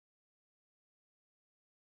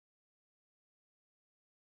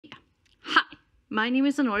my name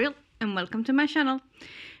is Honoriel and welcome to my channel.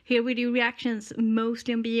 Here we do reactions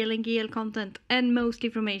mostly on BL and GL content and mostly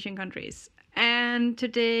from Asian countries. And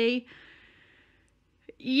today,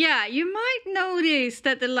 yeah, you might notice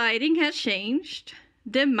that the lighting has changed,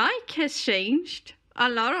 the mic has changed, a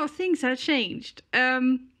lot of things have changed.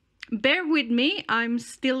 Bear with me, I'm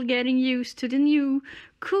still getting used to the new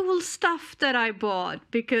cool stuff that I bought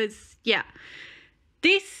because, yeah,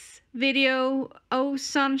 this video, Oh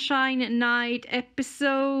Sunshine Night,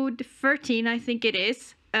 episode 13, I think it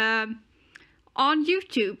is, on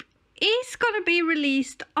YouTube, is gonna be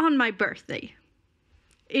released on my birthday,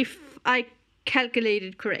 if I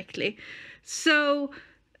calculated correctly. So,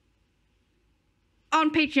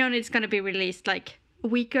 on Patreon, it's gonna be released like a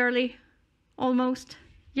week early, almost.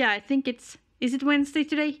 Yeah, I think is it Wednesday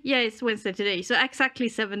today? Yeah, it's Wednesday today, so exactly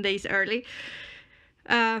 7 days early.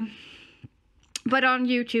 But on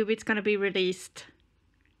YouTube, it's gonna be released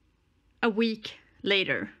a week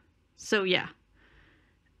later. So yeah.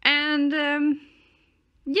 And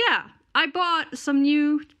yeah, I bought some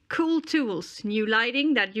new cool tools, new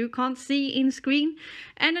lighting that you can't see in screen,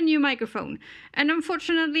 and a new microphone. And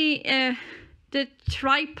unfortunately, the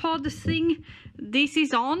tripod thing this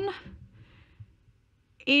is on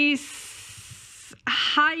is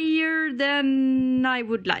higher than I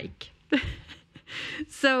would like.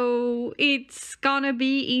 So it's gonna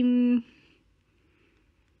be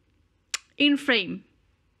in frame.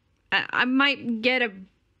 I might get a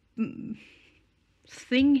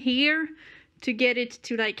thing here to get it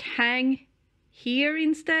to like hang here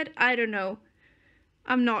instead. I don't know.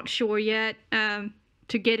 I'm not sure yet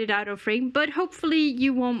to get it out of frame, but hopefully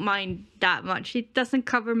you won't mind that much. It doesn't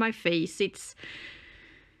cover my face. It's,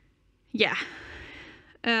 yeah.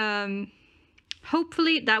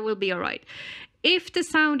 Hopefully that will be all right. If the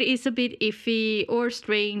sound is a bit iffy or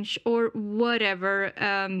strange or whatever,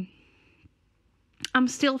 I'm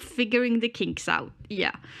still figuring the kinks out.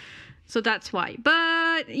 Yeah, so that's why.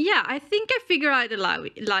 But yeah, I think I figured out the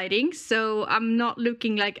lighting, so I'm not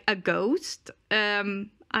looking like a ghost. I'm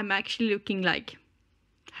actually looking like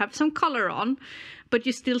have some color on, but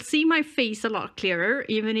you still see my face a lot clearer,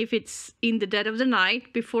 even if it's in the dead of the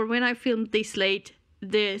night. Before, when I filmed this late,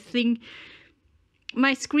 the thing,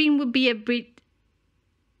 my screen would be a bit,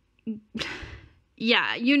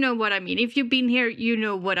 yeah, you know what I mean. If you've been here, you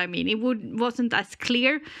know what I mean. It wasn't as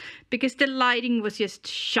clear because the lighting was just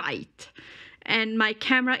shite, and my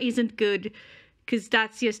camera isn't good because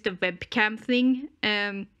that's just a webcam thing.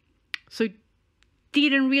 So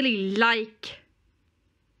didn't really like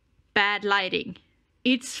bad lighting.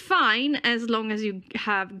 It's fine as long as you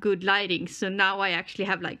have good lighting. So now I actually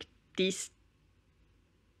have like these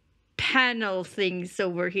panel things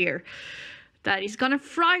over here that is gonna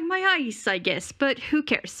fry my eyes, I guess, but who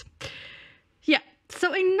cares? Yeah,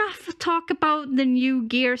 so enough talk about the new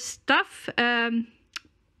gear stuff.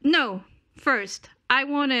 No, first, I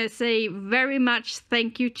want to say very much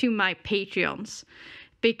thank you to my Patreons,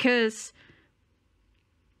 because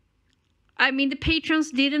I mean, the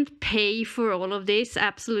patrons didn't pay for all of this,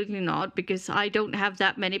 absolutely not, because I don't have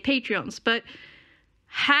that many Patreons, but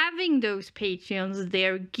having those Patreons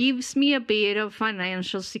there gives me a bit of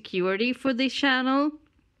financial security for this channel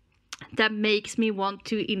that makes me want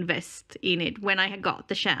to invest in it when I got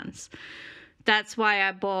the chance. That's why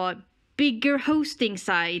I bought bigger hosting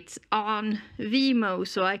sites on Vimeo,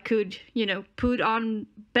 so I could, you know, put on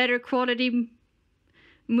better quality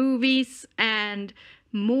movies and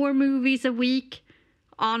more movies a week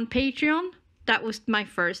on Patreon. That was my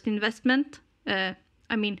first investment. I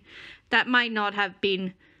mean, that might not have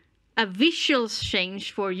been a visual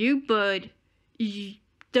change for you, but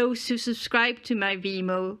those who subscribe to my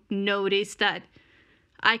Vimeo noticed that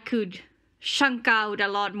I could chunk out a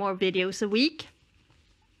lot more videos a week.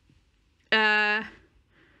 And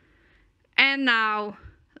now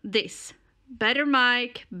this. Better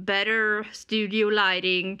mic, better studio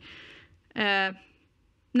lighting.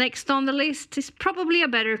 Next on the list is probably a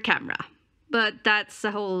better camera, but that's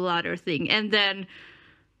a whole other thing. And then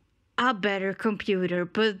a better computer,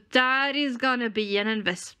 but that is gonna be an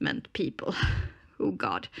investment, people. Oh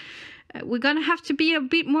god. We're gonna have to be a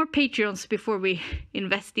bit more Patreons before we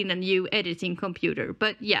invest in a new editing computer,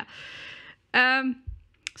 but yeah.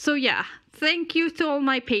 So yeah, thank you to all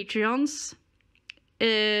my Patreons.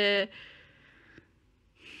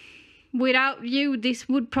 Without you, this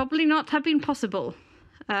would probably not have been possible.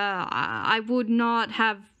 I would not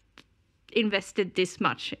have invested this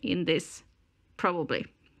much in this, probably.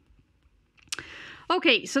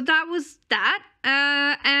 Okay, so that was that.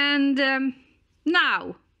 And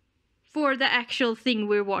now, for the actual thing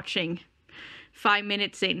we're watching. 5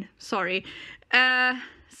 minutes in. Sorry.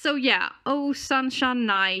 So yeah, Oh Sunshine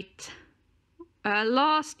Night.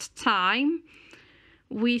 Last time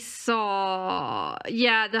we saw,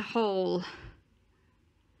 the whole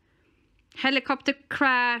helicopter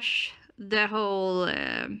crash, the whole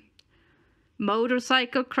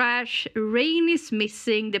motorcycle crash. Rain is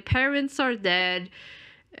missing. The parents are dead.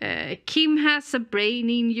 Kim has a brain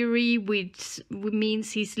injury, which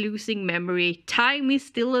means he's losing memory. Time is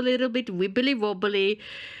still a little bit wibbly wobbly.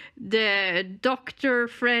 The doctor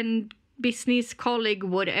friend, business colleague,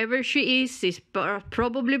 whatever she is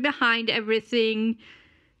probably behind everything.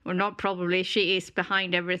 Or not probably, she is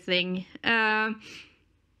behind everything. Yeah,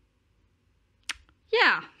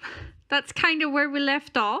 that's kind of where we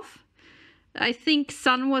left off. I think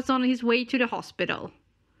Sun was on his way to the hospital.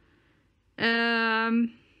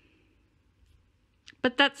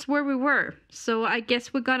 But that's where we were. So I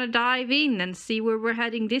guess we're gonna dive in and see where we're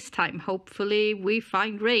heading this time. Hopefully we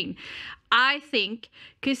find Rain. I think,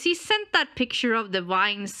 because he sent that picture of the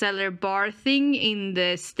wine cellar bar thing in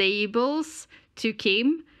the stables to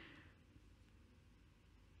Kim.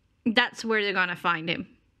 That's where they're gonna find him.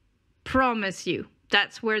 Promise you.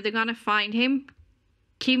 That's where they're gonna find him.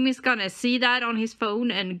 Kim is gonna see that on his phone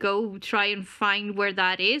and go try and find where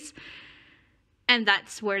that is. And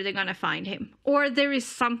that's where they're gonna find him. Or there is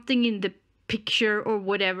something in the picture or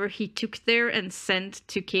whatever he took there and sent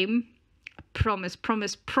to Kim. Promise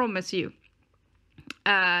you.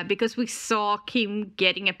 Because we saw Kim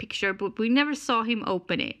getting a picture, but we never saw him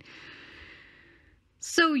open it.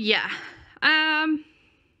 So yeah.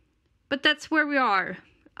 But that's where we are.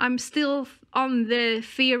 I'm still on the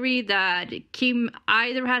theory that Kim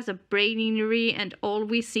either has a brain injury and all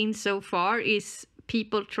we've seen so far is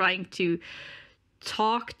people trying to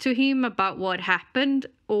talk to him about what happened,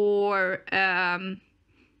 or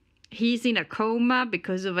he's in a coma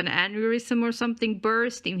because of an aneurysm or something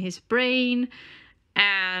burst in his brain,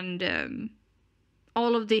 and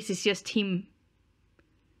all of this is just him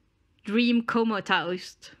dream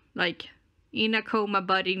comatose, like in a coma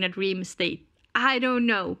but in a dream state. I don't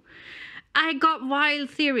know. I got wild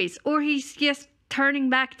theories. Or he's just turning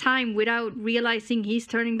back time without realizing he's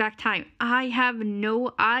turning back time. I have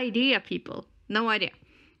no idea, people. No idea.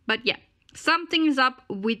 But yeah, something's up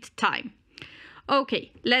with time.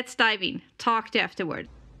 Okay, let's dive in. Talk to you afterward.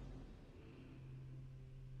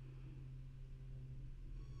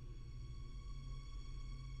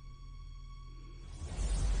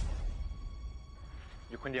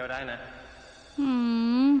 อยู่คนเดียวได้นะ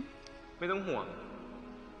ไม่ต้องห่วง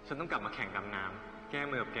ฉันต้องกลับมาแข่งดำน้ำแก้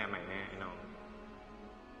มือกับแกใหม่แน่ไอ้น้อง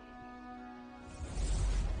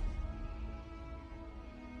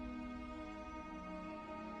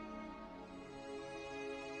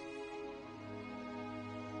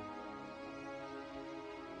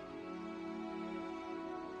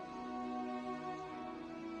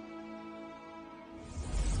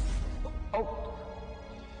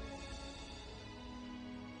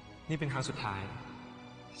นี่เป็นครั้งสุดท้าย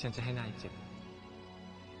ฉันจะให้นายเจ็บ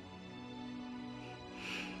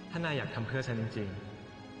ถ้านายอยากทำเพื่อฉันจริง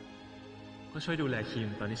ๆก็ช่วยดูแลคิม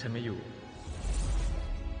ตอนที่ฉันไม่อยู่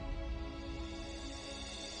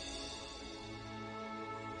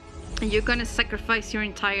And you're gonna sacrifice your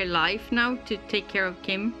entire life now to take care of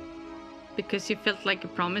Kim because you felt like you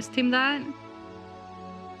promised him that?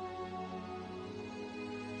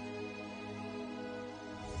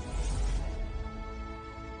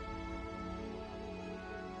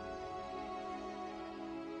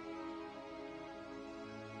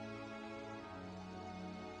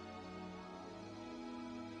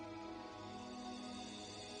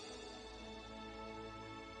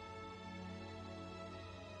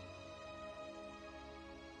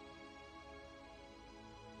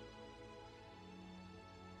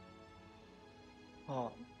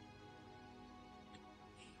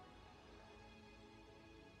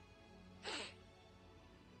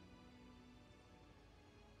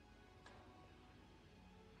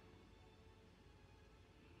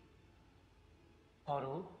พอ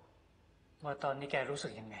รู้ว่าตอนนี้แกรู้สึ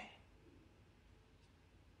กยังไง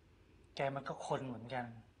แกมันก็คนเหมือนกัน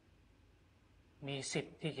มีสิท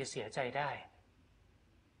ธิ์ที่จะเสียใจได้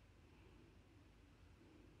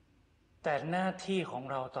แต่หน้าที่ของ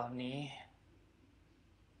เราตอนนี้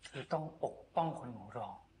คือต้องปกป้องคนของเรา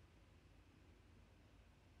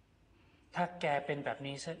ถ้าแกเป็นแบบ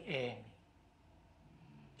นี้ซะเอง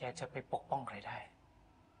แกจะไปปกป้องใครได้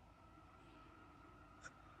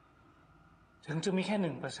ถึงจะมีแค่ 1%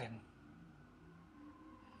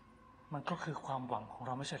 มันก็คือความหวังของเร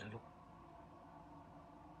าไม่ใช่เหรอลูก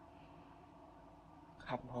ค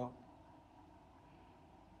รับพ่อ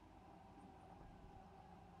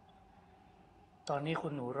ตอนนี้คุ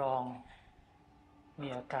ณหนูรองมี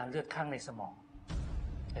อาการเลือดข้างในสมอง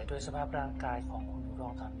แต่ด้วยสภาพร่างกายของคุณหนูรอ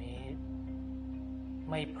งตอนนี้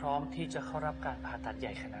ไม่พร้อมที่จะเข้ารับการผ่าตัดให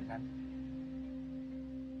ญ่ขนาดนั้น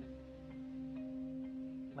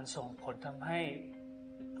มันส่งผลทำให้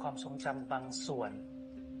ความทรงจำบางส่วน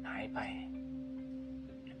หายไป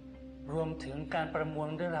รวมถึงการประมวล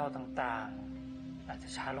เรื่องราวต่างๆอาจจะ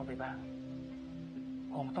ช้าลงไปบ้าง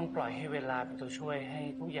คงต้องปล่อยให้เวลาเป็นตัวช่วยให้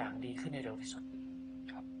ทุกอย่างดีขึ้นในเร็วที่สุด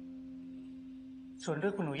ครับส่วนเรื่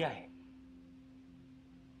องคุณหนูใหญ่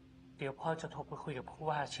เดี๋ยวพ่อจะโทรไปคุยกับผู้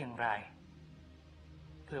ว่าเชียงราย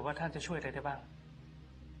เผื่อว่าท่านจะช่วยอะไรได้บ้าง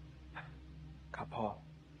ครับพ่อ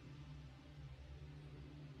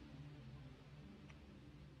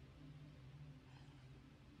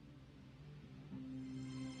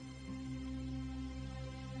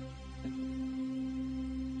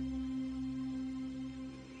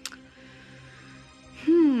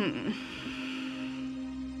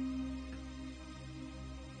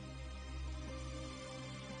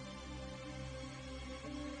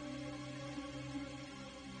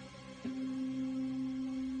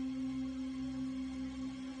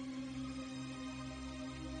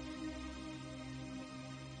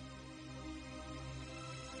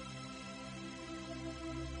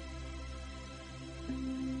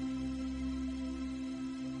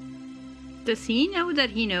Does he know that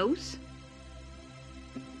he knows?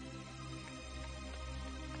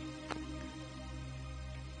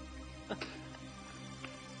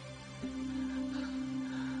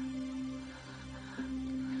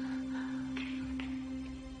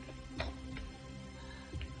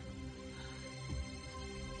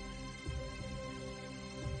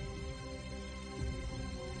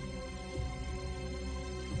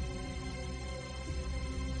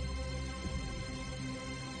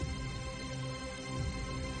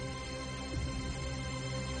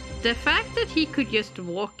 The fact that he could just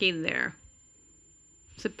walk in there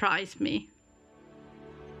surprised me.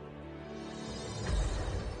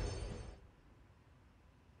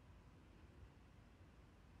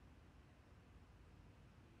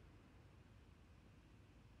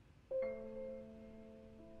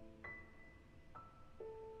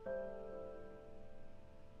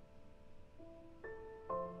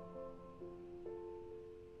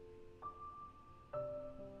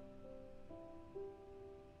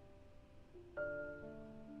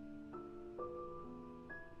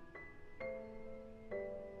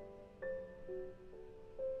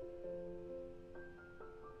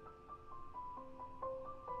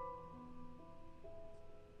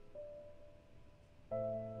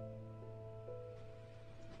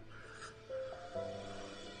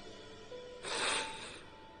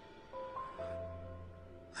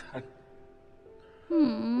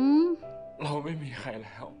เราไม่มีใครแ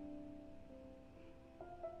ล้ว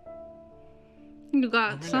You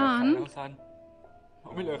got son. เรา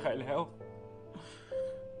ไม่เหลือใครแล้ว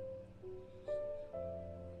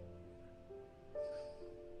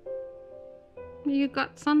You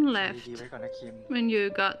got son left ดีๆไว้ก่อนนะคิม when you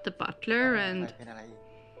got the butler อะไร and เป็นอะไรอีก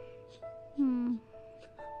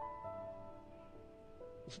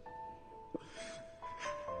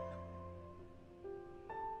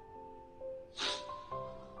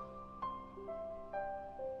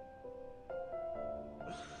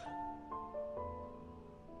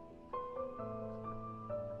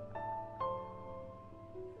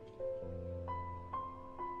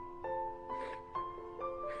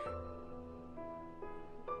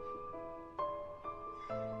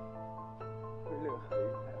ไม่เหลือใครอี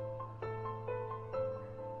กแล้ว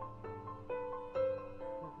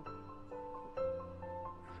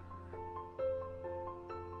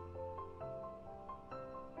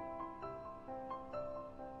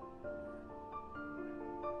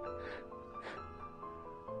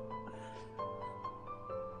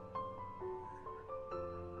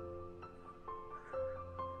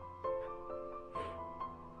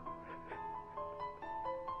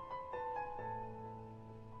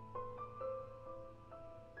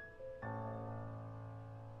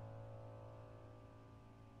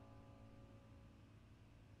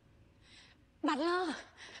บัตเลอร์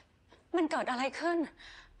มันเกิดอะไรขึ้น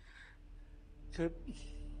คือ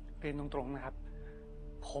เรียนตรงๆนะครับ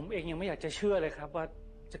ผมเองยังไม่อยากจะเชื่อเลยครับว่า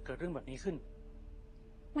จะเกิดเรื่องแบบนี้ขึ้น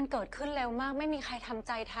มันเกิดขึ้นเร็วมากไม่มีใครทำใ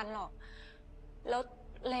จทันหรอก แล้ว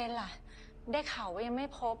เลนล่ะ ได้ข่าวว่ายังไม่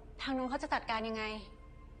พบ ทางนู้นเขาจะจัดการยังไง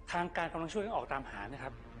ทางการกำลังช่วยกันออกตามหานะค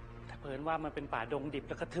รับ แต่เผอิญว่ามันเป็นป่าดงดิบ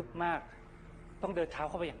และก็ทึบมาก ต้องเดินเท้า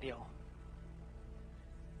เข้าไปอย่างเดียว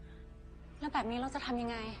แล้วแบบนี้เราจะทำยั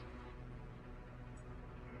งไง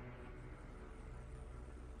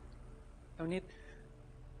แล้วนี่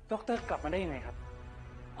ด็อกเตอร์กลับมาได้ยังไงครับ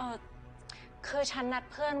ค คือฉันนัด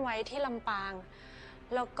เพื่อนไว้ที่ลำปาง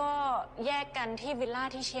แล้วก็แยกกันที่วิลล่า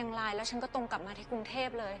ที่เชียงราย แล้วฉันก็ตรงกลับมาที่กรุงเทพ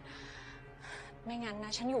เลย ไม่งั้นน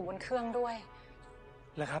ะฉันอยู่บนเครื่องด้วย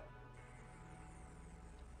แล้วครับ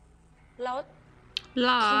แล้ว ห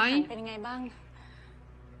ลา คุณ ย หันเป็นยังไงบ้าง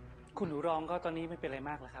คุณหนูรองก็ตอนนี้ไม่เป็นไร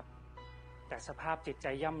มากแล้วครับ แต่สภาพจิตใจ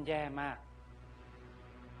ย่ำแย่มาก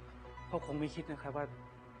เพราะคงไม่คิดนะครับว่า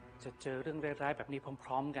จะเจอเรื่องร้ายๆแบบนี้พ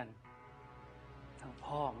ร้อมๆกัน ทั้ง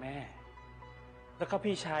พ่อแม่ แล้วก็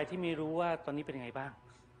พี่ชายที่ไม่รู้ว่าตอนนี้เป็นยังไงบ้าง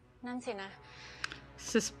นั่นสินะ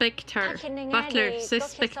suspect ถ้า her คิดในแง่ butler ดีก็คิด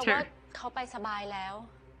suspect ซะ her ว่าเขาไปสบายแล้ว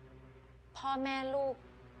พ่อแม่ลูก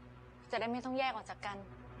จะได้ไม่ต้องแยกออกจากกัน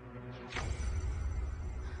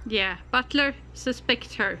yeah butler suspect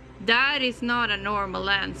her that is not a normal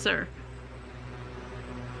answer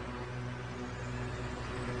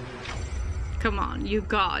come on you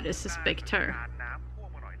gotta suspect her การน้ำท่วม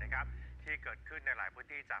มาหน่อยนะครับที่เกิดขึ้นในหลายพื้น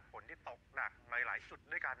ที่จากฝนที่ตกหนักในหลายจุด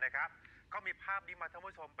ด้วยกันนะครับก็มีภาพนี้มาท่าน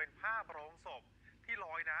ผู้ชมเป็นภาพโรงศพที่ล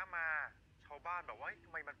อยน้ำมาชาวบ้านบอกว่าทำ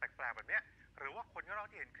ไมมันแปลกๆแบบเนี้ยหรือว่าคนข้างนอก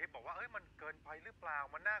ที่เห็นคลิปบอกว่ามันเกินไปหรือเปล่า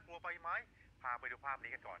มันน่ากลัวไปไหมพาไปดูภาพ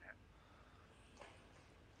นี้กันก่อนฮะ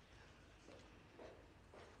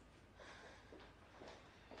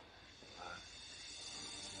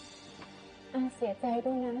เสียใจ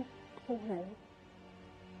ด้วยนะคุณหัน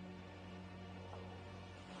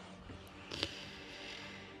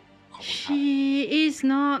she is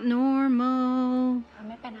not normal เธอ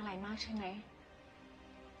ไม่เป็นอะไรมากใช่ไหม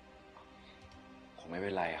ผมไม่เป็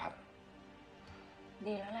นไรครับ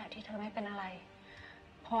ดีแล้วแหละที่เธอไม่เป็นอะไร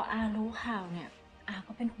พออารู้ข่าวเนี่ย อา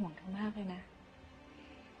ก็เป็นห่วงเธอมากเลยนะ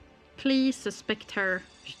please suspect her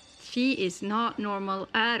she is not normal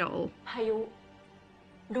at all พายุ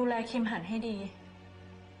ดูแลคิมหันให้ดี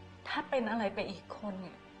ถ้าเป็นอะไรไปอีกคนเ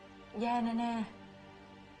นี่ย แย่แน่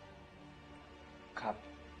ๆ ครับ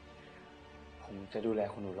ผมจะดูแล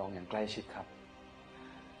คุณหนูรองอย่างใกล้ชิดครับ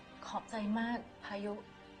ขอบใจมากพายุ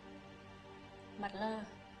บัตเลอร์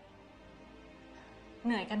เห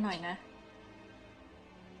นื่อยกันหน่อยนะ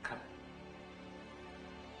ครับ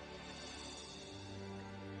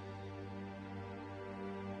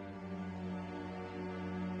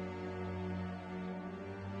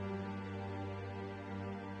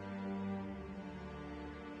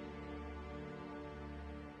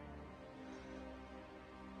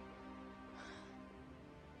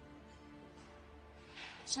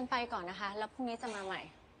ฉันไปก่อนนะคะ แล้วพรุ่งนี้จะมาใหม่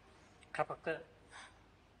ครับดร.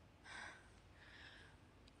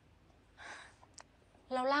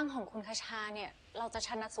 แล้วร่างของคุณคชาเนี่ย เราจะ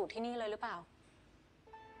ชันสูตรที่นี่เลยหรือเปล่า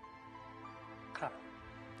ครับ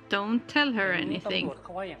don't tell her ตำ anything รวจเข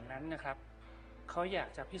าว่าอย่างนั้นนะครับ เขาอยาก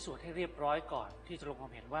จะพิสูจน์ให้เรียบร้อยก่อน ที่จะลงควา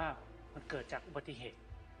มเห็นว่ามันเกิดจากอุบัติเหตุ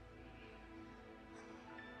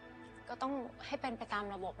ก็ต้องให้เป็นไปตาม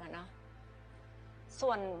ระบบแหละเนาะ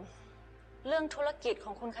ส่วนเรื่องธุรกิจข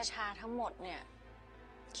องคุณคชาทั้งหมดเนี่ย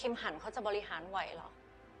คิมหันเขาจะบริหารไหวเหรอ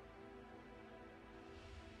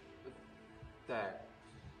แต่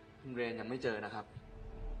คุณเรนยังไม่เจอนะครับ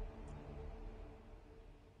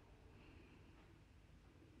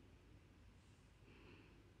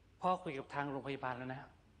พ่อคุยกับทางโรงพยาบาลแล้วนะ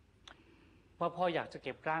ว่าพ่ออยากจะเ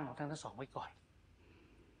ก็บร่างของทั้งสองไว้ก่อน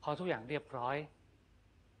พอทุกอย่างเรียบร้อย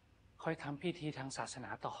ค่อยทำพิธีทางศาสน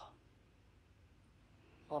าต่อ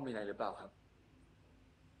พ่อมีอะไรหรือเปล่าครับ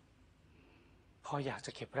พ่ออยากจ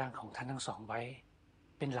ะเก็บร่างของท่านทั้งสองไว้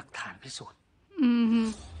เป็นหลักฐานพิสูจน์ mm-hmm.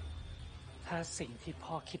 ถ้าสิ่งที่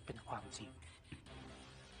พ่อคิดเป็นความจริง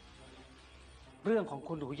เรื่องของ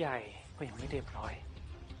คุณหนูใหญ่ก็ยังไม่เรียบร้อย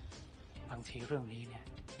บางทีเรื่องนี้เนี่ย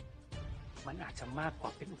มันอาจจะมากกว่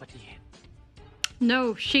าเป็นอุบัติเหตุ no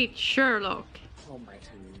shit Sherlock พ่อหมาย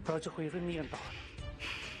ถึง เราจะคุยเรื่องนี้กันต่อ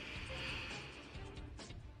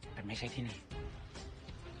แต่ไม่ใช่ที่นี่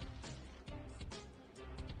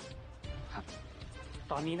ครับ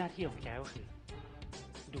ตอนนี้หน้าที่ของแกก็คือ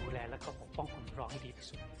ดูแลและก็ปกป้องคุณร้องให้ดีที่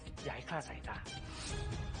สุด อย่าให้คลาดสายตา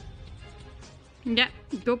yeah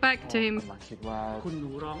go back to him กำลังคิดว่า คุณหนู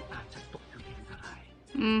ร้องอาจจะตกอยู่ในอันตราย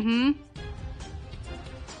mm-hmm.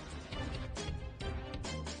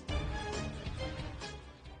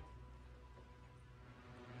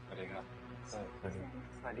 สวัสดีครับ ส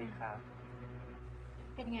วัสดีครับ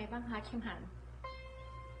เป็นไงบ้างคะคิมหัน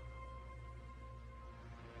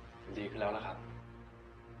ดีขึ้นแล้วล่ะครับ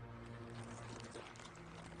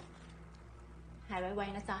หายไว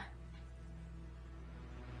ๆนะจ๊ะ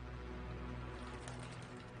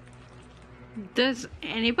does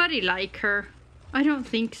anybody like her I don't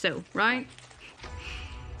think so right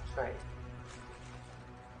ใช่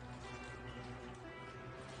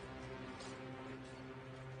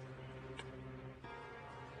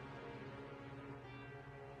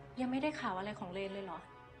พ ยังไม่ได้ข่าวอะไรของเลนเลยเหรอ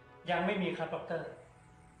ยังไม่มีครับดร.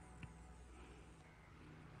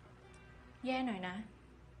แย่หน่อยนะ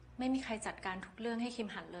ไม่มีใครจัดการทุกเรื่องให้คิม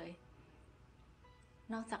หันเลย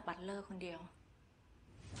นอกจากบัตเลอร์คนเดียว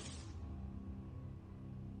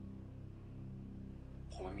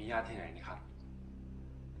ผมไม่มีญาติที่ไหนนี่ครับ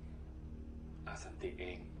อาสันติเอ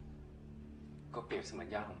ง ก็เปรียบเสมือน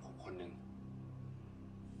ญาติของผมคนหนึ่ง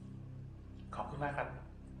ขอบคุณมากครับ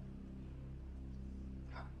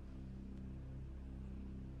ครับ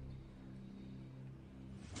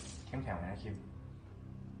เข้มแข็งนะคิม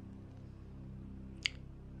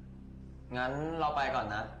งั้นเราไปก่อน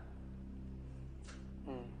นะ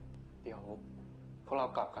เดี๋ยวพวกเรา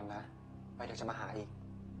กลับกันนะ ไปเดี๋ยวจะมาหาอีก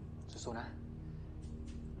สู้ๆนะ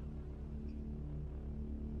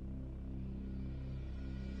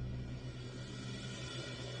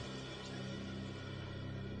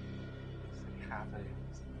สวัสดีครับเลย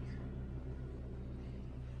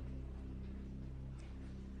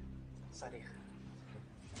สวัสดีครับ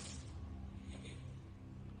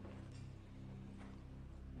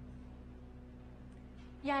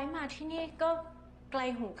ย้ายมาที่นี่ก็ไกล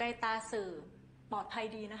หูไกลตาสื่อปลอดภัย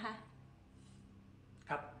ดีนะคะ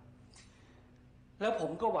ครับ แล้วผ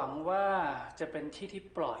มก็หวังว่าจะเป็นที่ที่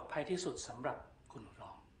ปลอดภัยที่สุดสำหรับคุณร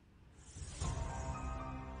อง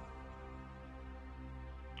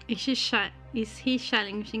Is he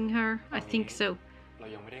challenging her? I think so. เรา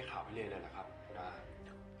ยังไม่ได้ข่าวให้เรียนเลยเหรอครับคุณอา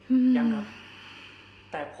ยังครับ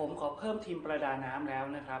แต่ผมขอเพิ่มทีมประดาน้ำแล้ว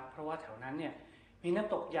นะครับ เพราะว่าแถวนั้นเนี่ยมีน้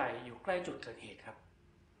ำตกใหญ่อยู่ใกล้จุดเกิดเหตุครับ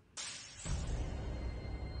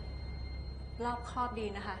รอบคอบดี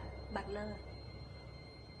นะคะ บัตเลอร์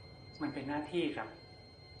มันเป็นหน้าที่ครับ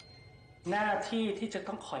หน้าที่ที่จะ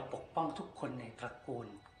ต้องคอยปกป้องทุกคนในตระกูล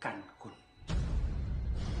กันกุล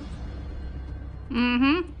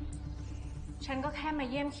Mm-hmm. ฉันก็แค่มา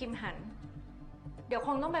เยี่ยมคิมหัน เดี๋ยวค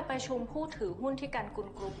งต้องไปประชุมผู้ถือหุ้นที่กันกุล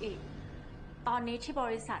กรุ๊ปอีก ตอนนี้ที่บ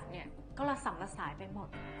ริษัทเนี่ยก็ระส่ำระสายไปหมด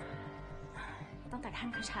ตั้งแต่ท่าน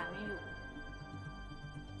คชาไม่อยู่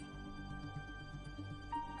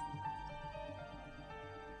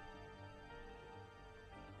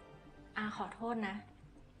อาขอโทษนะ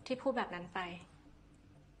ที่พูดแบบนั้นไป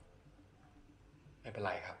ไม่เป็นไ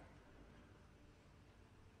รครับ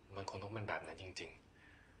มันคงต้องเป็นแบบนั้นจริงๆ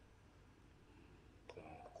ผม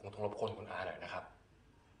คงต้องรบกวนคุณอาหน่อยนะครับ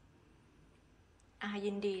อา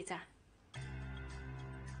ยินดีจ้ะ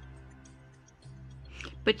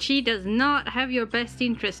But she does not have your best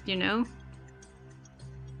interest, you know.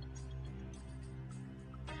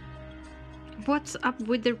 What's up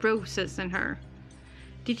with the roses and her?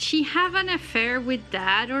 Did she have an affair with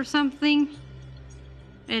Dad or something?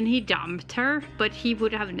 And he dumped her, but he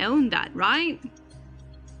would have known that, right?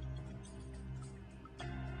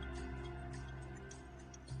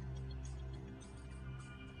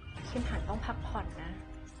 คิมหันต้องพักผ่อนนะ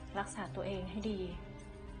รักษาตัวเองให้ดี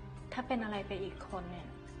ถ้าเป็นอะไรไปอีกคนเนี่ย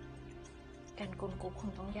กันกุลกรุ๊ปค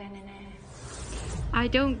งต้องแย่แน่ I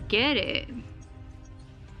don't get it.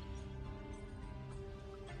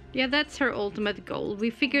 Yeah, that's her ultimate goal. We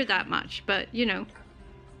figured that much, but you know.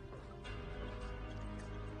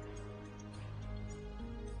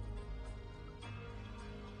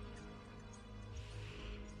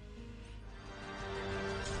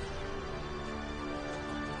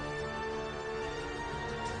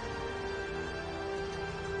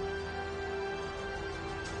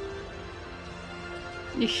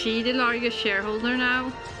 Is she the largest shareholder now?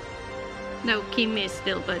 No, Kim is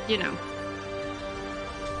still, but you know. ๆ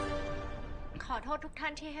ขอโทษทุกท่า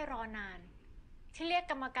นที่ให้รอนาน ที่เรียก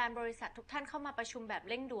กรรมการบริษัททุกท่านเข้ามาประชุมแบบ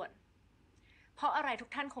เร่งด่วน เพราะอะไรทุก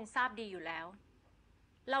ท่านคงทราบดีอยู่แล้ว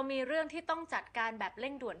เรามีเรื่องที่ต้องจัดการแบบเ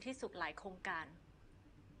ร่งด่วนที่สุดหลายโครงการ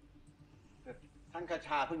ท่านคช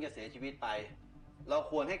าเพิ่งจะเสียชีวิตไป เรา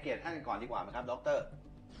ควรให้เกียรติท่านก่อนดีกว่าไหมครับดร.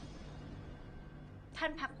ท่า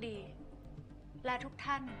นพักดี และทุก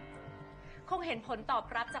ท่าน คงเห็นผลตอบ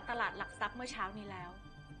รับจากตลาดหลักทรัพย์เมื่อเช้านี้แล้ว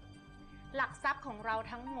หลักทรัพย์ของเรา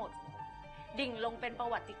ทั้งหมด ดิ่งลงเป็นประ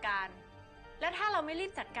วัติการณ์และถ้าเราไม่รี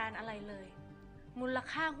บจัดการอะไรเลย มูล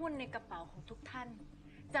ค่าหุ้นในกระเป๋าของทุกท่าน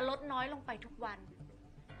จะลดน้อยลงไปทุกวัน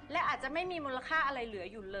และอาจจะไม่มีมูลค่าอะไรเหลือ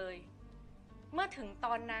อยู่เลย เมื่อถึงต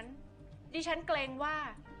อนนั้น ดิฉันเกรงว่า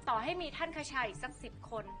ต่อให้มีท่านคชาอีกสัก10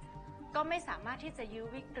 คน ก็ไม่สามารถที่จะยื้อ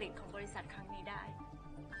วิกฤตของบริษัทครั้งนี้ได้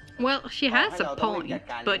Well, she has a point,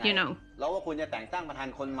 but you know. เราว่าคุณจะแต่งตั้งประธาน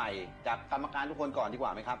คนใหม่จากกรรมการทุกคนก่อนดีกว่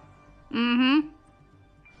าไหมครับ Mm-hmm.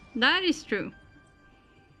 That is true.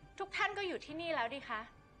 ทุกท่านก็อยู่ที่นี่แล้วดิคะ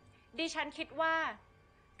ดิฉันคิดว่า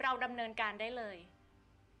เราดำเนินการได้เลย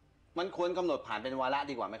มันควรกำหนดผ่านเป็นวาระ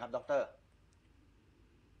ดีกว่าไหมครับดร.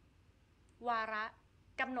วาระ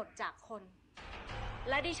กำหนดจากคน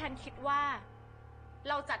และดิฉันคิดว่า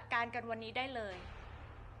เราจัดการกันวันนี้ได้เลย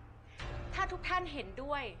ถ้าทุกท่านเห็น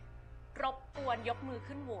ด้วยรบกวนยกมือ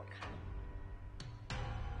ขึ้นโหวตค่ะ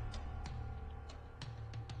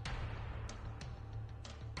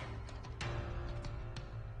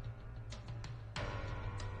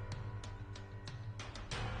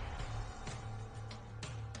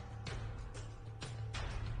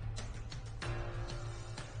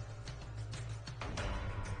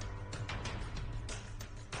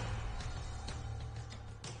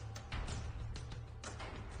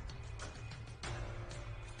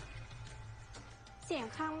เสีย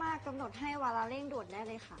งข้างมากกำหนดให้วาระเร่งด่วนได้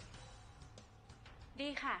เลยค่ะดี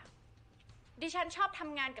ค่ะดิฉันชอบท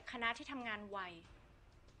ำงานกับคณะที่ทำงานไว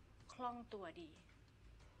คล่องตัวดี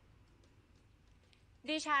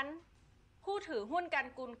ดิฉันผู้ถือหุ้นการ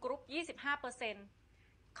กุลกรุ๊ป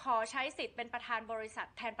 25% ขอใช้สิทธิ์เป็นประธานบริษัท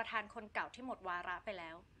แทนประธานคนเก่าที่หมดวาระไปแล้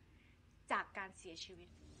วจากการเสียชีวิต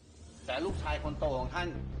แต่ลูกชายคนโตของท่าน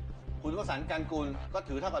คุณวสันต์การกุลก็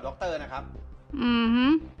ถือเท่ากับด็อกเตอร์นะครับ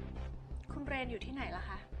คุณเรนอยู่ที่ไหนล่ะ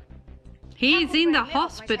คะ He's in the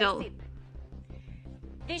hospital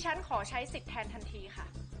ดิฉันขอใช้สิทธิ์แทนทันทีค่ะ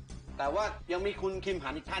แต่ว่ายังมีคุณคิมหั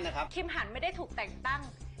นอีกท่านนะครับคิมหันไม่ได้ถูกแต่งตั้ง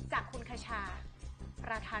จากคุณคชาป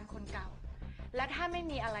ระธานคนเก่าและถ้าไม่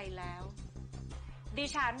มีอะไรแล้วดิ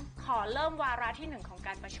ฉันขอเริ่มวาระที่1ของก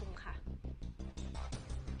ารประชุมค่ะ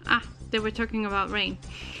They were talking about Rain.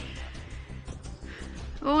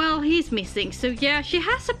 Well, he's missing, so yeah, she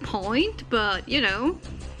has a point, but you know,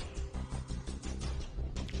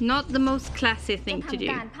 not the most classy thing to do.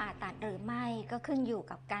 จะทำการผ่าตัดหรือไม่ก็ขึ้นอยู่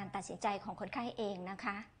กับการตัดสินใจของคนไข้เองนะค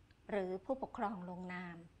ะหรือผู้ปกครองลงนา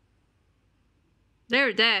ม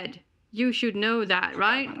They're dead. You should know that,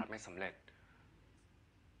 right? ผ่าตัดไม่สำเร็จ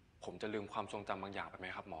ผมจะลืมความทรงจำบางอย่างไปไหม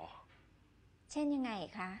ครับหมอเช่นยังไง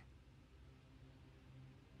คะ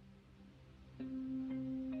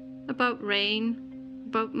About Rain,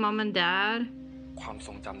 about mom and dad. ความท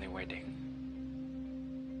รงจำในวัยเด็ก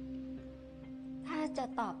ถ้าจะ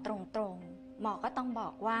ตอบตรงๆหมอก็ต้องบอ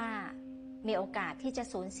กว่ามีโอกาสที่จะ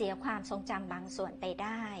สูญเสียความทรงจำบางส่วนไปไ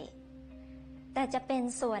ด้แต่จะเป็น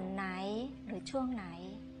ส่วนไหนหรือช่วงไหน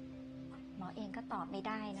หมอเองก็ตอบไม่ไ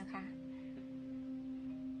ด้นะคะ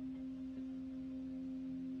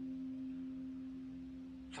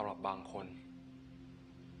สำหรับบางคน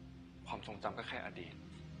ความทรงจำก็แค่อดีต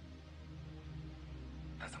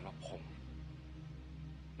แต่สำหรับผม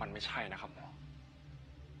มันไม่ใช่นะครับหมอ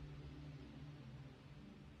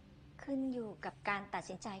ขึ้นอยู่กับการตัด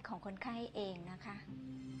สินใจของคนไข้เองนะคะ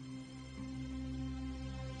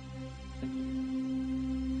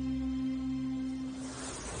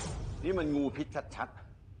นี่มันงูพิษชัด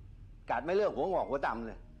ๆกัดไม่เลือกหัวงอกหัวดำเ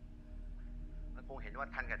ลยมันคงเห็นว่า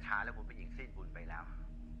ท่านกระชาและคุณผู้หญิงสิ้นบุญไปแล้ว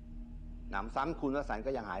หนำซ้ำคุณวสันต์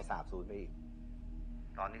ก็ยังหายสาบสูญไปอีก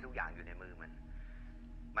ตอนนี้ทุกอย่างอยู่ในมือ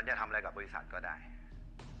มันจะทำอะไรกับบริษัทก็ได้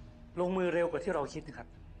ลงมือเร็วกว่าที่เราคิดนะครับ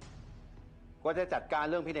กว่าจะจัดการ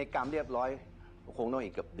เรื่องพินัยกรรมเรียบร้อยก็คงต้อง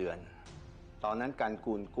อีกเกือบเดือนตอนนั้นการ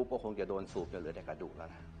กุลกรุ๊ปก็คงจะโดนสูบจนเหลือแต่กระดูกแล้ว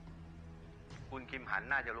นะคุณคิมหัน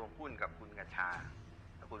น่าจะรวมหุ้นกับคุณกระชา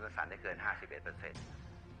ถ้าคุณวสันต์ได้เกิน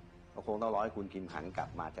 51%ก็คงต้องรอให้คุณคิมหันกลับ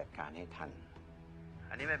มาจัดการให้ทัน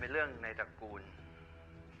อันนี้ไม่เป็นเรื่องในตระกูล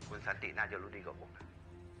คุณสันติน่าจะรู้ดีกว่าผม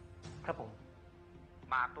ครับผม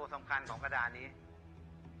หมากตัวสำคัญของกระดานนี้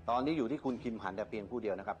ตอนนี้อยู่ที่คุณคิมหันแต่เพียงผู้เดี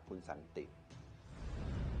ยวนะครับคุณสันติ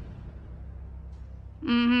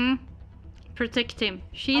Protect him.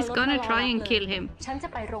 She's gonna try and kill him. ฉันจะ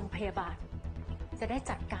ไปโรงพยาบาลจะได้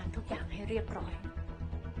จัดการทุกอย่างให้เรียบร้อย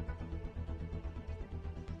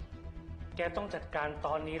แกต้องจัดการต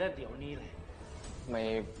อนนี้และเดี๋ยวนี้เลยไม่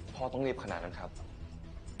พ่อต้องรีบขนาดนั้นครับ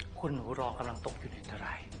คุณหนูรอกำลังตกอยู่ในอันตร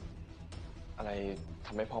ายอะไรท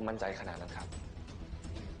ำให้พ่อมั่นใจขนาดนั้นครับ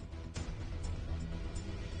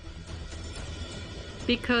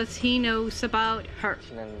Because he knows about her.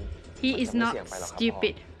 He is not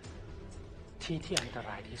stupid. ที่อันตร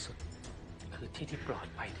ายที่สุดคือที่ปลอด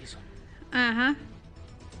ภัยที่สุด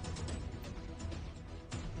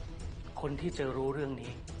คนที่จะรู้เรื่อง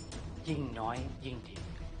นี้ยิ่งน้อยยิ่งดี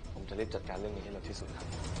ผมจะรีบจัดการเรื่องนี้ให้เร็วที่สุดครับ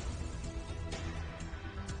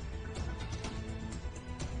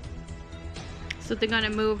So they're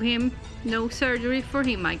gonna move him. No surgery for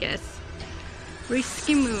him, I guess.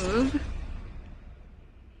 Risky move.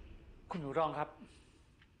 คุณหนูรองครับ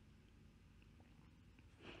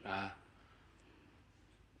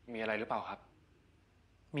มีอะไรหรือเปล่าครับ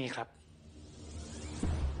มีครับ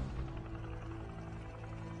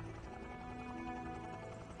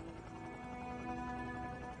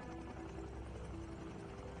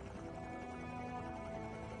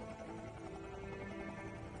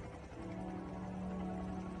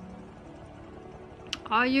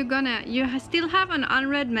Are you gonna... You still have an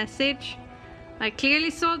unread message. I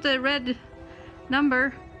clearly saw the red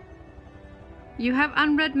number. You have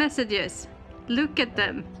unread messages. Look at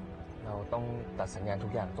them. เราต้องตัดสัญญาณทุ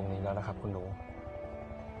กอย่างตรงนี้แล้วนะครับคุณหนู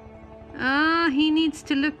He needs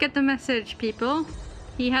to look at the message, people.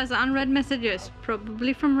 He has unread messages,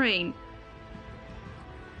 probably from Rain.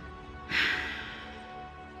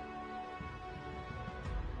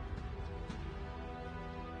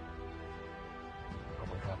 ขอบ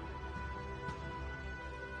คุณครับ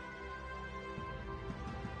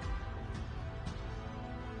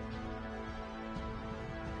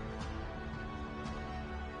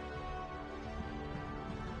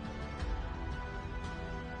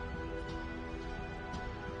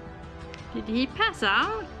Did he pass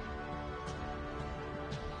out?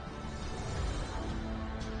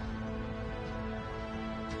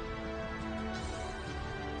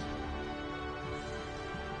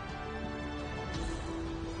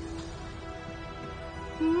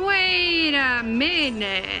 Wait a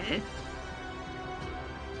minute.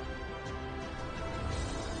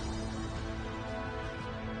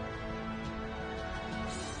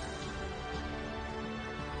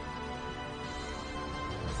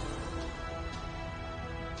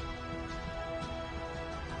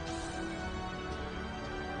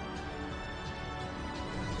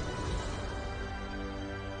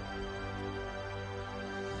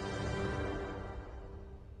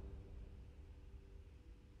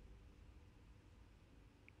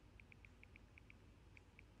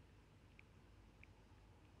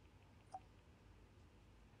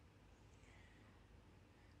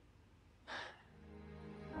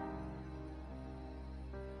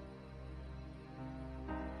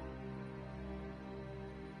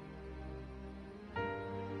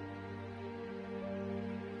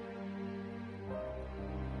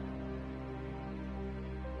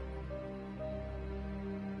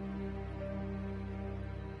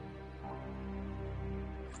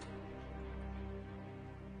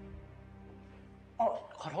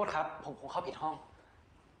ขอโทษครับ ผมเข้าผิดห้อง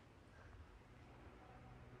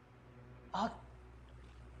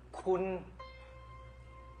คุณ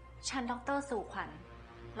ฉันดร.สู่ขวัญ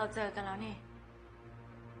เราเจอกันแล้วนี่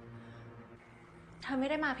เธอไม่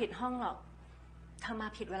ได้มาผิดห้องหรอก เธอมา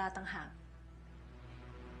ผิดเวลาต่างหาก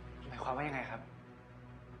หมายความว่ายังไงครับ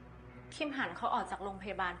คิมหันเขาออกจากโรงพ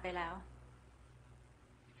ยาบาลไปแล้ว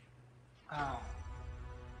อ้าว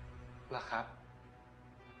เหรอครับ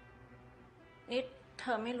นี่เ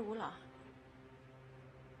ธอไม่รู้เหรอ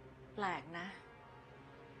แปลกนะ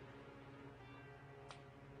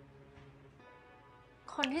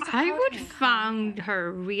คนที่จะ I would found her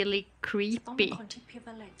really ต้องเป็น creepy. คนที่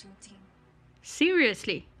privilege จริง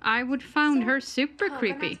Seriously, I would found her ๆ super เธอก็น่า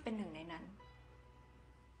creepy. จะเป็นหนึ่งในนั้น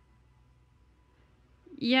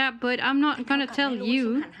Yeah, but I'm not แต่เธอ gonna กลับ tell ไม่รู้ว่าคิม you.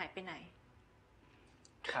 หันหายไปไหน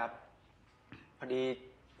ครับ พอดี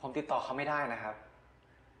ผมติดต่อเขาไม่ได้นะครับ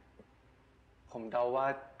ผมเดาว่า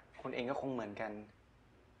คุณเองก็คงเหมือนกัน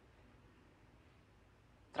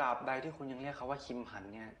ตราบใดที่คุณยังเรียกเขาว่าคิมหัน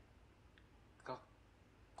เนี่ย ก็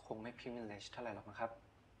คงไม่ privilege เท่าไหร่หรอกนะครับ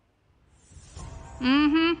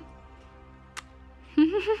Mm-hmm.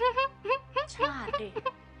 ฉลาดดิ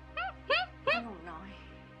พ่อหนุ่มน้อย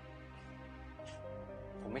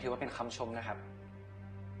ผมไม่ถือว่าเป็นคำชมนะครับ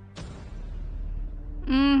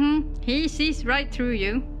Mm-hmm. He sees right through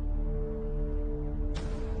you.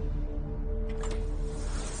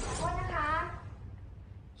 ขอโทษนะคะ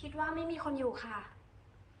คิดว่าไม่มีคนอยู่ค่ะ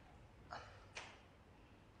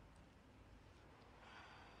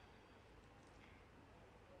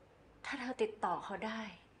ถ้าเธอติดต่อเขาได้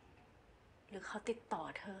หรือเขาติดต่อ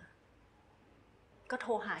เธอ ก็โท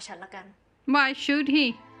รหาฉันละกัน Why should he?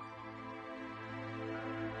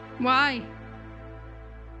 Why?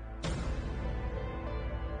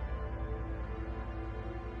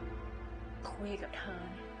 คุยกับเธอ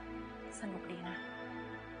เนี่ยสนุกดีนะ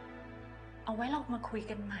เอาไว้เรามาคุย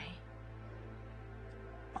กันใหม่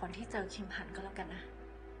ตอนที่เจอคิมหันก็แล้วกันนะ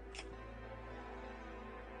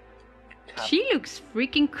She looks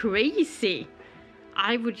freaking crazy.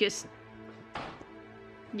 I would just...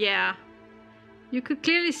 Yeah. You could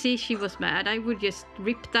clearly see she was mad. I would just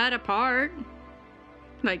rip that apart.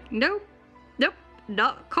 Like, nope. Nope.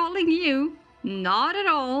 Not calling you. Not at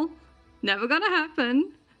all. Never gonna happen.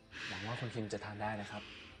 หวังว่าคุณคิมจะทานได้นะครับ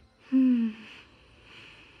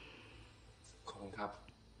ขอบคุณครับ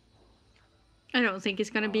I don't think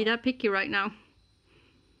he's gonna be that picky right now.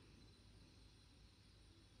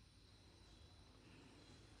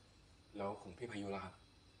 แล้วของพี่พายุล่ะครับ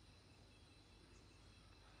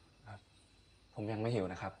ผมยังไม่หิว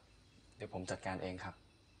นะครับ เดี๋ยวผมจัดการเองครับ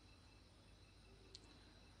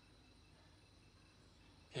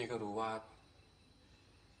พี่ก็รู้ว่า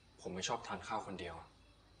ผมไม่ชอบทานข้าวคนเดียว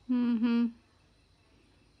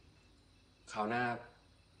คราวหน้า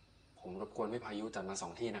ผมรบกวนพี่พายุจัดมา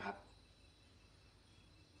2 ที่นะครับ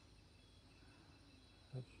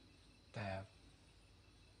แต่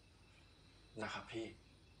นะครับพี่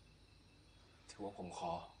ถือว่าผมข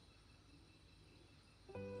อ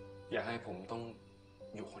อย่าให้ผมต้อง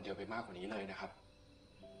อยู่คนเดียวไปมากกว่านี้เลยนะครับ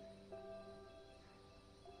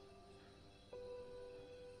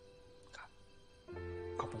ครับ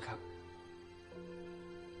ขอบคุณครับ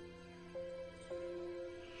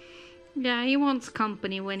Yeah, he wants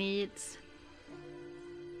company when he eats.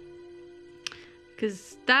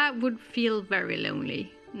 Because that would feel very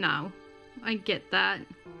lonely now. I get that.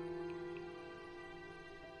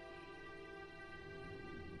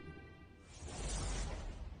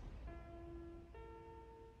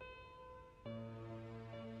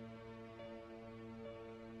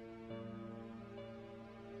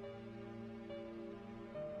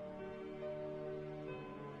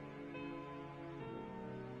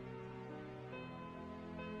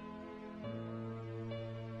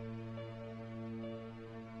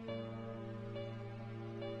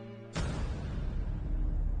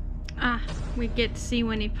 We get to see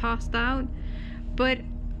when he passed out, but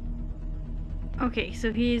okay,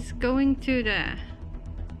 so he's going to the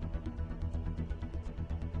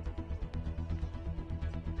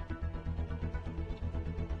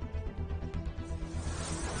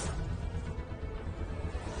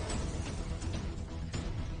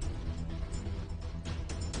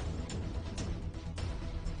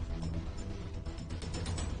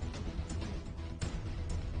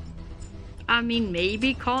I mean,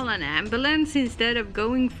 maybe call an ambulance instead of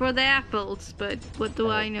going for the apples, but what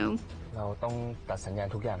do I know? เราต้องตัดสัญญาณ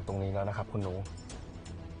ทุกอย่างตรงนี้แล้วนะครับคุณหนู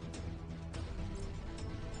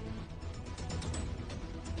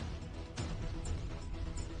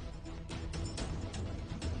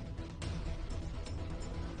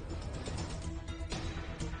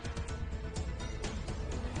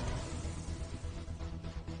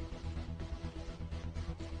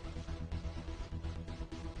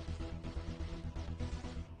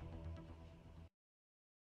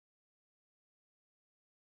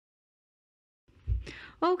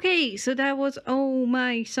Okay, so that was Oh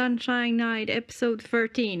My Sunshine Night episode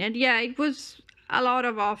 13. And yeah, it was a lot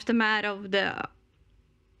of aftermath of the...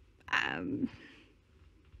 I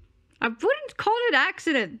wouldn't call it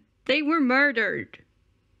accident. They were murdered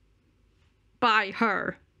by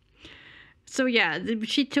her. So yeah,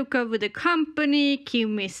 she took over the company,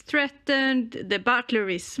 Kim is threatened, the butler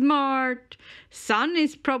is smart, Sun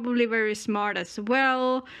is probably very smart as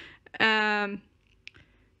well.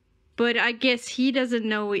 But I guess he doesn't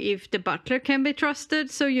know if the butler can be trusted,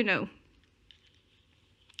 so you know.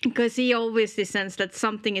 Because he obviously senses that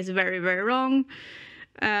something is very, very wrong.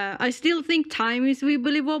 I still think time is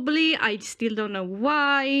wibbly wobbly. I still don't know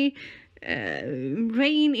why.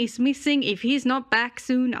 Rain is missing. If he's not back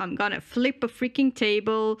soon, I'm gonna flip a freaking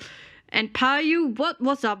table. And Payu,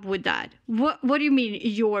 what's up with that? What do you mean,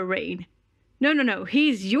 your Rain? No,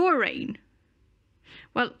 he's your Rain.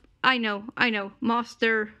 Well, I know,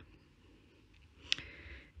 Master...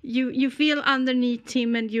 You feel underneath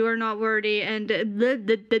him and you are not worthy and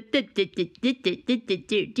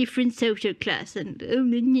different social class and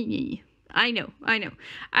I know.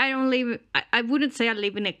 I don't live, I wouldn't say I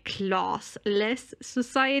live in a classless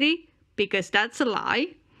society because that's a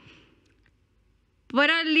lie. But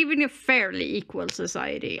I live in a fairly equal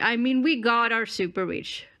society. I mean, we got our super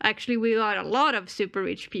rich. Actually, we got a lot of super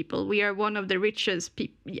rich people. We are one of the richest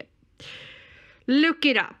people. Yeah. Look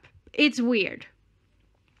it up. It's weird.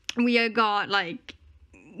 We got like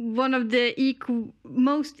one of the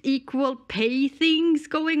most equal pay things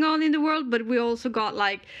going on in the world, but we also got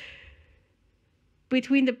like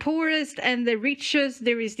between the poorest and the richest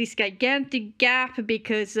there is this gigantic gap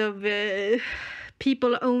because of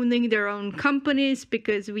people owning their own companies,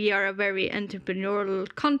 because we are a very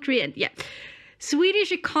entrepreneurial country. And yeah,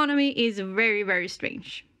 Swedish economy is very, very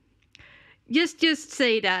strange. Just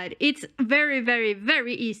say that it's very, very,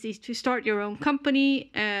 very easy to start your own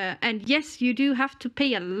company. And yes, you do have to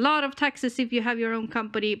pay a lot of taxes if you have your own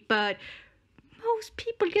company, but most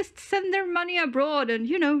people just send their money abroad and,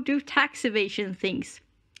 you know, do tax evasion things.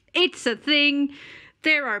 It's a thing.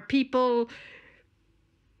 There are people,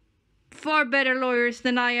 far better lawyers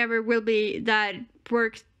than I ever will be, that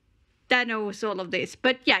knows all of this.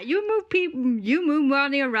 But yeah, you move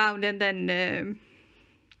money around and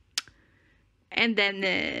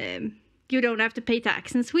then you don't have to pay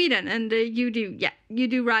tax in Sweden, and you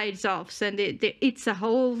do write-offs, and it's a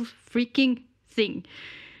whole freaking thing.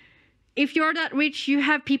 if you're that rich, you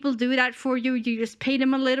have people do that for you. You just pay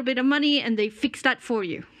them a little bit of money and they fix that for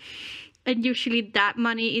you. And usually that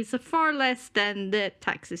money is far less than the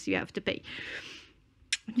taxes you have to pay.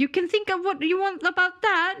 You can think of what you want about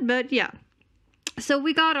that, but yeah. So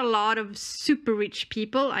we got a lot of super rich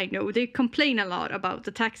people. I know they complain a lot about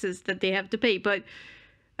the taxes that they have to pay, but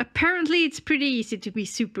apparently it's pretty easy to be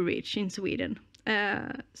super rich in Sweden.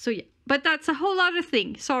 So yeah, but that's a whole other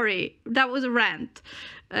thing. Sorry, that was a rant.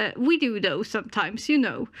 We do those sometimes, you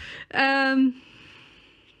know.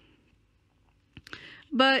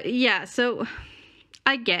 But yeah, so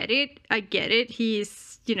I get it.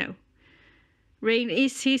 He's, you know, Rain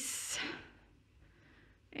is his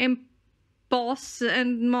boss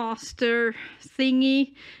and master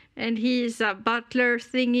thingy, and he's a butler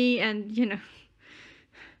thingy, and you know,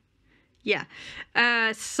 yeah,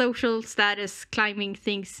 social status climbing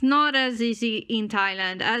things not as easy in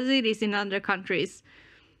Thailand as it is in other countries.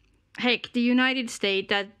 Heck, the United States,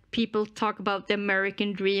 that people talk about the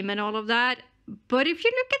American dream and all of that, but if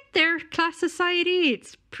you look at their class society,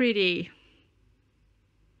 it's pretty,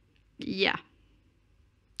 yeah.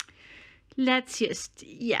 Let's just,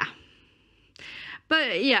 yeah.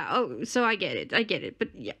 But yeah, oh, so I get it, but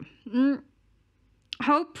yeah.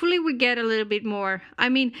 Hopefully we get a little bit more. I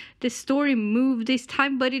mean, the story moved this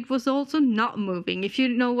time, but it was also not moving, if you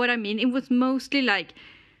know what I mean. It was mostly like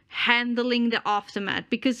handling the aftermath,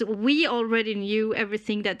 because we already knew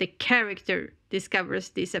everything that the character discovers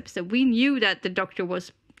this episode. We knew that the doctor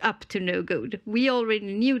was up to no good. We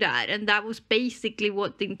already knew that, and that was basically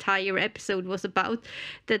what the entire episode was about,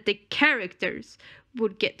 that the characters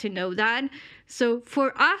would get to know that. So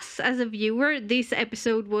for us as a viewer, this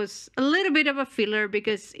episode was a little bit of a filler,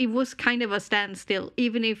 because it was kind of a standstill,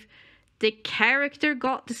 even if the character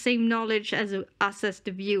got the same knowledge as us as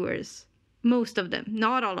the viewers. Most of them,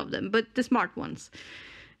 not all of them, but the smart ones.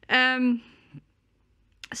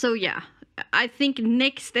 So yeah, I think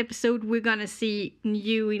next episode we're gonna see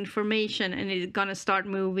new information, and it's gonna start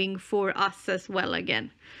moving for us as well again.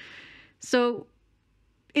 So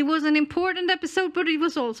it was an important episode, but it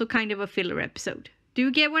was also kind of a filler episode. Do you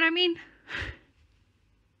get what I mean?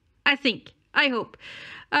 I hope.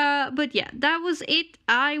 But yeah, that was it.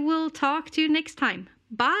 I will talk to you next time.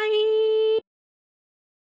 Bye!